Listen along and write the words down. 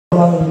You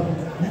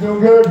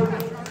doing good? I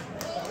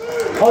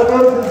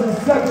know this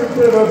is second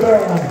favorite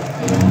band.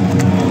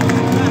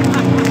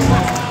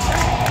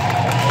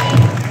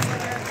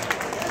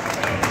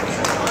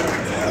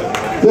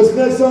 This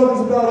next song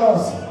is about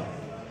us.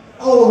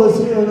 All of us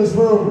here in this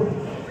room.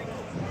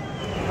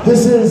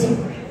 This is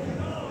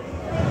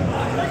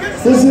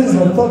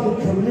a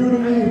fucking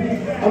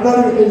community. I'm not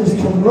even, it is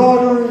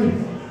camaraderie.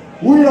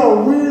 We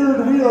are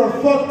weird, we are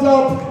fucked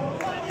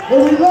up,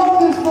 and we love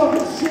this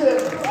fucking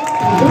shit.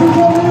 And we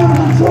come here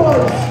to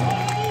rejoice.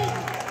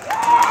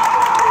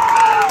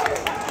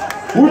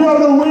 We are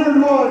the weird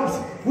ones.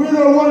 We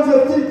are the ones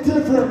that think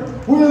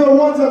different. We are the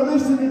ones that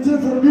listen to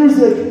different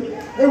music.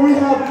 And we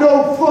have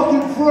no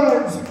fucking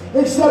friends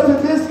except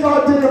in this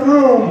goddamn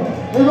room.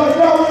 And right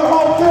now we're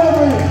all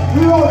family.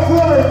 We're all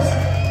friends.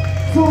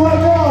 So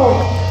right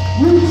now,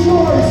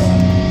 rejoice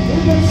in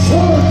the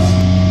church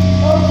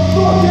of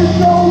fucking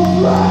No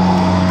Flash.